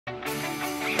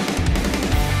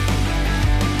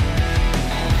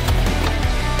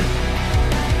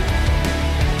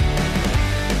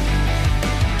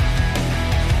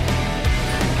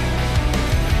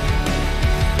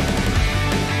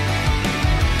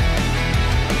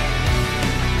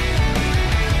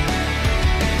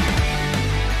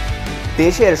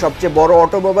দেশের সবচেয়ে বড়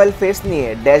অটোমোবাইল ফেস নিয়ে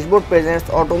dashboard presents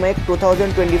অটোমেক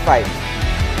 2025।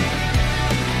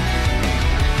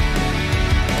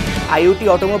 IUT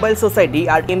automobile society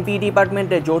আর এমপি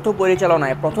ডিপার্টমেন্টের যৌথ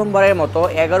পরিচালনায় প্রথমবারের মতো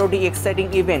 11টি এক্সাইটিং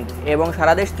ইভেন্ট এবং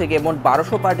সারা দেশ থেকে মোট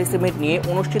 1200 পার্টিসিপেন্ট নিয়ে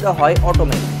অনুষ্ঠিত হয়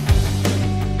অটোমেক।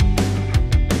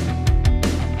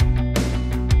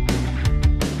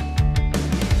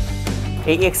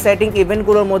 এই এক্সাইটিং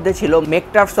ইভেন্টগুলোর মধ্যে ছিল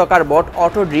মেকটাফ সকার বট,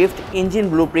 auto drift, engine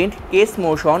blueprint, case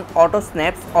motion, auto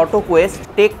snaps, auto Quest,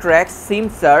 take tracts,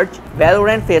 সিমসার্জ,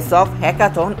 Valorant face-of,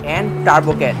 hackathon and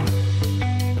টার্বোক্যাট।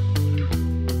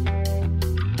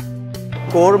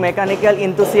 Core mechanical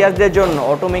এনথুসিয়াস্টদের জন্য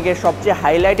অটোমেকের সবচেয়ে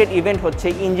হাইলাইটেড ইভেন্ট হচ্ছে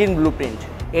ইঞ্জিন ব্লুপ্রিন্ট।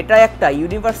 এটা একটা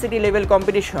university level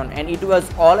competition and it was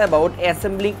all about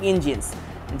assembling engines.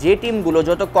 যে টিমগুলো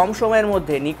যত কম সময়ের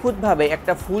মধ্যে নিখুঁতভাবে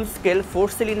একটা ফুল স্কেল 4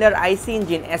 সিলিন্ডার আইসি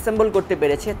ইঞ্জিন অ্যাসেম্বল করতে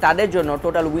পেরেছে তাদের জন্য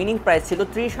টোটাল উইনিং প্রাইস ছিল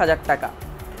 30,000 টাকা।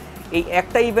 এই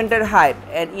একটা ইভেন্টের হাইপ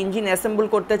অ্যান্ড ইঞ্জিন অ্যাসেম্বল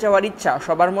করতে চাওয়ার ইচ্ছা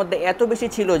সবার মধ্যে এত বেশি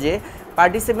ছিল যে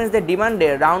পার্টিসিপেন্টসদের ডিমান্ডে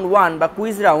রাউন্ড 1 বা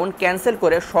কুইজ রাউন্ড ক্যান্সেল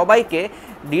করে সবাইকে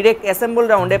ডিরেক্ট অ্যাসেম্বল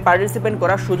রাউন্ডে পার্টিসিপেন্ট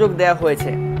করার সুযোগ দেওয়া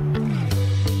হয়েছে।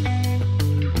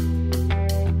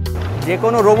 যে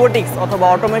কোনো রোবোটিক্স অথবা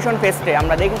অটোমেশন ফেস্টে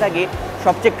আমরা দেখে থাকি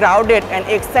সবচেয়ে ক্রাউডেড অ্যান্ড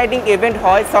এক্সাইটিং ইভেন্ট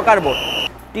হয় সকার বোর্ড।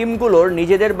 টিমগুলোর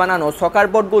নিজেদের বানানো সকার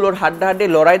বোর্ডগুলোর হাড্ডাহাড্ডি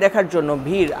লড়াই দেখার জন্য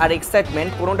ভিড় আর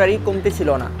এক্সাইটমেন্ট কোনোটারই কমতি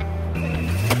ছিল না।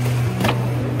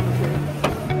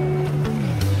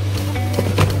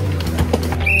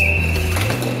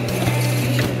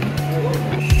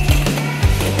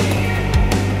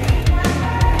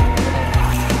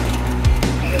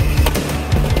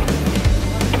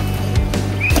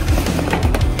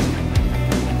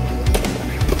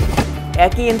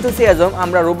 একই এনথুসিয়াজম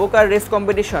আমরা রোবোকার রেস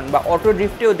কম্পিটিশন বা অটো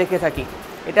ড্রিফটেও দেখে থাকি।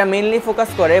 এটা মেইনলি ফোকাস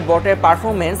করে বটের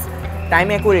performance, time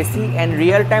accuracy and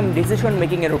real time decision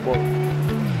মেকিংয়ের উপর।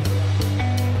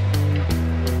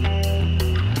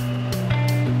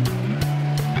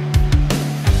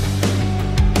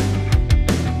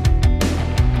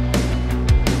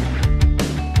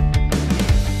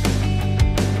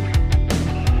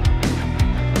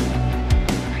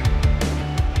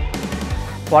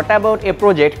 What about a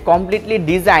project completely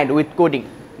designed with coding?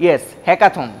 Yes,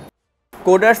 Hackathon.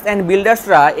 Coders and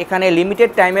বিল্ডার্সরা এখানে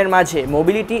লিমিটেড টাইমের মাঝে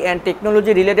mobility and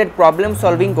technology related problem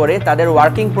solving করে তাদের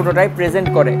ওয়ার্কিং প্রোটোটাইপ প্রেজেন্ট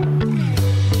করে।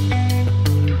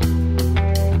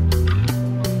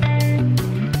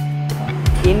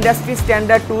 Industry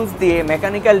standard tools দিয়ে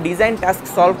mechanical design task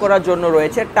solve করার জন্য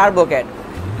রয়েছে টার্বোক্যাট,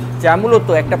 যা মূলত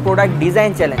একটা product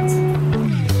design challenge.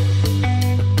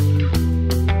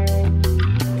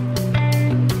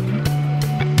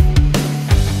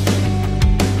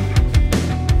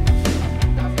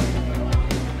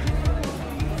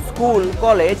 School,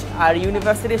 college আর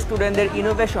ইউনিভার্সিটি স্টুডেন্টদের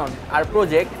ইনোভেশন আর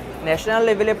প্রজেক্ট ন্যাশনাল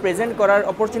লেভেলে প্রেজেন্ট করার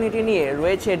অপরচুনিটি নিয়ে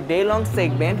রয়েছে day long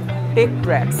segment take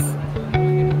tracts.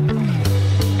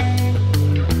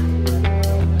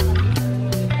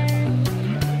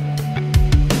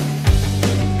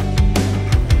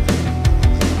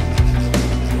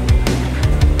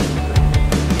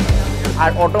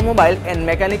 R automobile and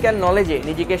mechanical নলেজে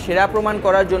নিজেকে সেরা প্রমাণ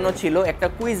করার জন্য ছিল একটা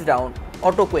quiz round,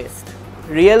 auto Quest.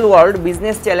 Real world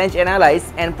business challenge analyse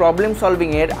and problem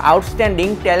সলভিংয়ের outstanding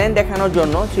talent দেখানোর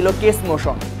জন্য ছিল কেস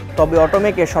মোশন। তবে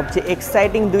অটোমেকের সবচেয়ে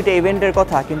এক্সাইটিং দুইটা ইভেন্টের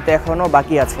কথা কিন্তু এখনও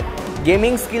বাকি আছে।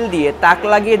 গেমিং স্কিল দিয়ে তাক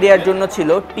লাগিয়ে দেওয়ার জন্য ছিল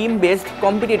team based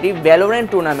competitive Valorant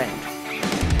tournament.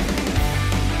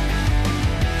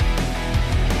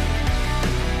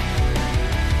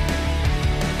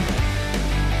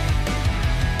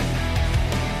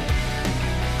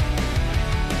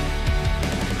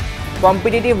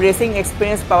 Competitive racing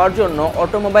experience পাওয়ার জন্য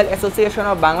অটোমোবাইল অ্যাসোসিয়েশন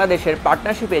অফ বাংলাদেশের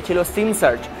পার্টনারশিপে ছিল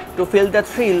সিমসার্জ two feel the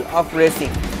thrill of racing.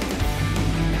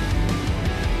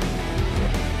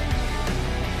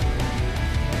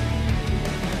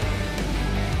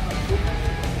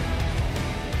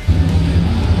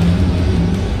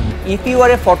 If you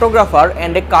are a photographer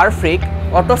and a car freak,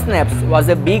 Auto Snaps was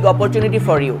a big opportunity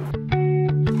for you.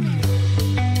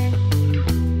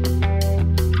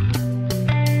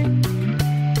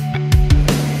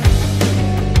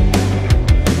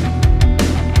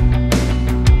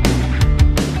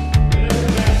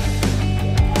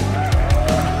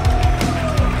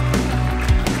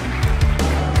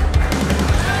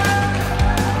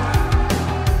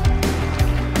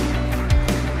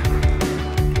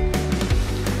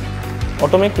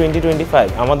 অটোমেক 2025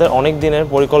 আমাদের অনেক দিনের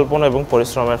পরিকল্পনা এবং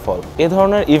পরিশ্রমের ফল। এ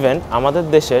ধরনের ইভেন্ট আমাদের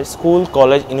দেশের স্কুল,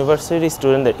 কলেজ, ইউনিভার্সিটি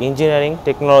স্টুডেন্টদের ইঞ্জিনিয়ারিং,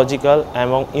 টেকনোলজিক্যাল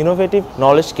এবং ইনোভেটিভ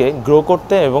নলেজকে গ্রো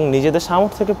করতে এবং নিজেদের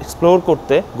সামর্থ্য থেকে এক্সপ্লোর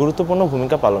করতে গুরুত্বপূর্ণ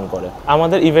ভূমিকা পালন করে।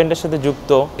 আমাদের ইভেন্টের সাথে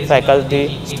যুক্ত ফ্যাকাল্টি,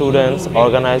 স্টুডেন্টস,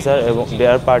 অর্গানাইজার এবং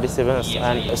দেয়ার পার্টিসিপেন্টস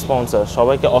অ্যান্ড স্পন্সর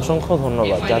সবাইকে অসংখ্য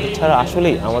ধন্যবাদ, যাদের ছাড়া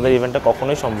আসলেই আমাদের ইভেন্টটা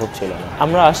কখনোই সম্ভব ছিল না।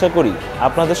 আমরা আশা করি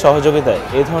আপনাদের সহযোগিতায়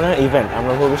এই ধরনের ইভেন্ট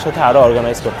আমরা ভবিষ্যতে আরও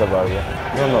অর্গানাইজ করতে পারবো।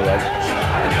 ধন্যবাদ।